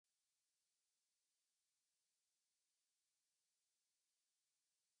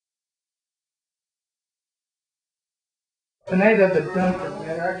The name of the Duncan,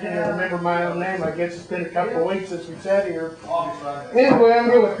 man. I can't even remember my own name. I guess it's been a couple of weeks since we sat here. Anyway, I'm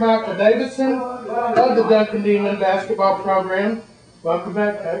here with Mikel Davison of the Duncan Demon basketball program. Welcome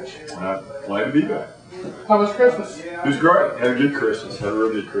back, Coach. Glad to be back. How was Christmas? It was great. Had a good Christmas. Had a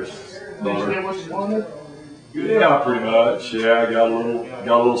real good Christmas. Did you get what you wanted? Yeah, pretty much. Yeah, I got a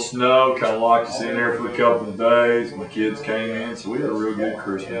little snow. Kind of locked us in there for a couple of days. My kids came in, so we had a real good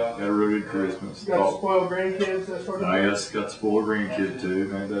Christmas. Had a real good Christmas. You got spoiled grandkids, that sort of thing? I guess got spoiled grandkid too.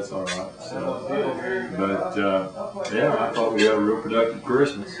 Maybe that's all right. So, but yeah, I thought we had a real productive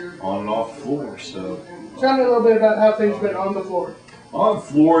Christmas on and off the floor. So, tell me a little bit about how things been on the floor. On the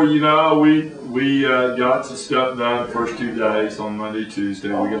floor, you know, we got some stuff done the first 2 days on Monday, Tuesday.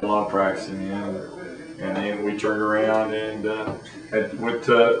 We got a lot of practicing in. And then we turned around and went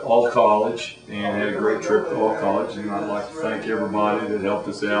to All College and had a great trip to All College. And I'd like to thank everybody that helped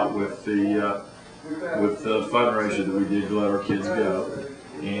us out with the fundraiser that we did to let our kids go.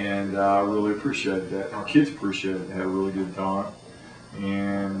 And I really appreciated that. Our kids appreciated it. Had a really good time.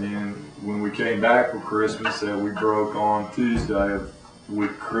 And then when we came back for Christmas, we broke on Tuesday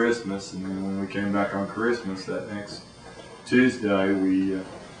with Christmas. And then when we came back on Christmas, that next Tuesday, we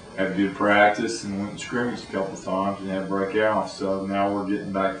had a good practice and went and scrimmaged a couple of times and had a break out. So now we're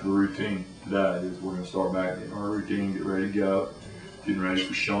getting back to the routine today. We're going to start back in our routine, get ready to go, getting ready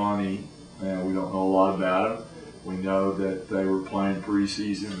for Shawnee. We don't know a lot about them. We know that they were playing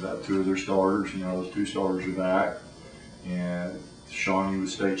preseason, about 2 of their starters. You know, those 2 starters are back. And Shawnee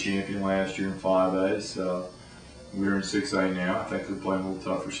was state champion last year in 5A, so we're in 6A now. I think they're playing a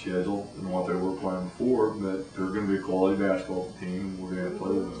little tougher schedule than what they were playing before, but they're going to be a quality basketball team, and we're going to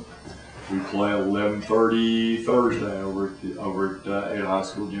play with them. We play at 11:30 Thursday over at Ada High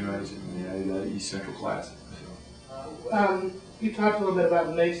School Gymnasium in the East Central Classic. So. You talked a little bit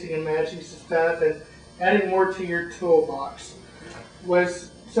about mixing and matching some stuff and adding more to your toolbox.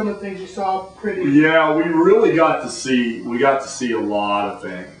 Was some of the things you saw pretty? Yeah, we really got to see a lot of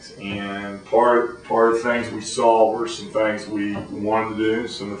things, and part of the things we saw were some things we wanted to do,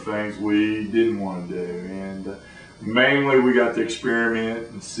 some of the things we didn't want to do, and mainly we got to experiment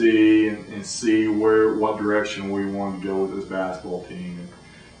and see what direction we wanted to go with this basketball team,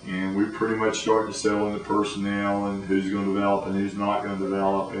 and we pretty much started to settle into personnel and who's going to develop and who's not going to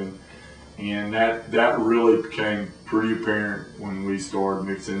develop, and that really became pretty apparent when we started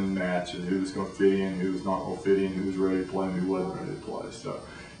mixing and matching who was going to fit in, who was not going to fit in, who was ready to play, and who wasn't ready to play. So,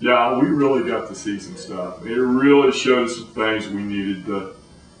 yeah, we really got to see some stuff. It really showed us some things we needed to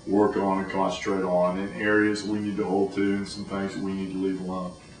work on and concentrate on, and areas we need to hold to, and some things that we need to leave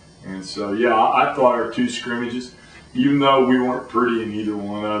alone. And so, yeah, I thought our 2 scrimmages, even though we weren't pretty in either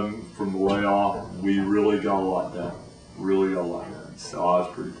one of them from the way off, we really got a lot done. Really got a lot done. So I was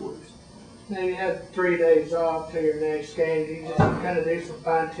pretty pleased. Now you had 3 days off to your next game. Do you just kind of do some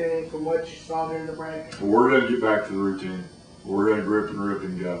fine tuning from what you saw during the break? We're going to get back to the routine. We're going to grip and rip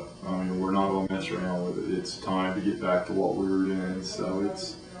and go. I mean, we're not going to mess around with it. It's time to get back to what we were doing. So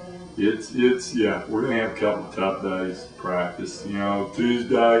yeah, we're going to have a couple of tough days to practice. You know,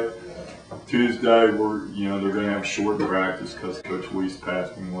 Tuesday, they're going to have short practice because Coach Weiss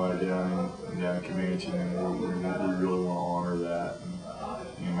passed me way down in convention, and we really want to honor that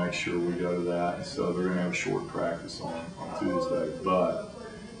and make sure we go to that. And so they're going to have a short practice on Tuesday. But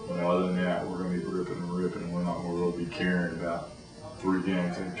other than that, we're going to be ripping and ripping. We're not going to really be caring about 3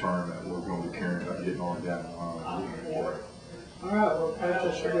 games in the tournament. We're going to be caring about getting on down the line. All right, well, Coach,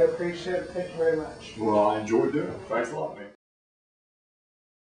 I sure do appreciate it. Thank you very much. Well, I enjoyed doing it. Thanks a lot, man.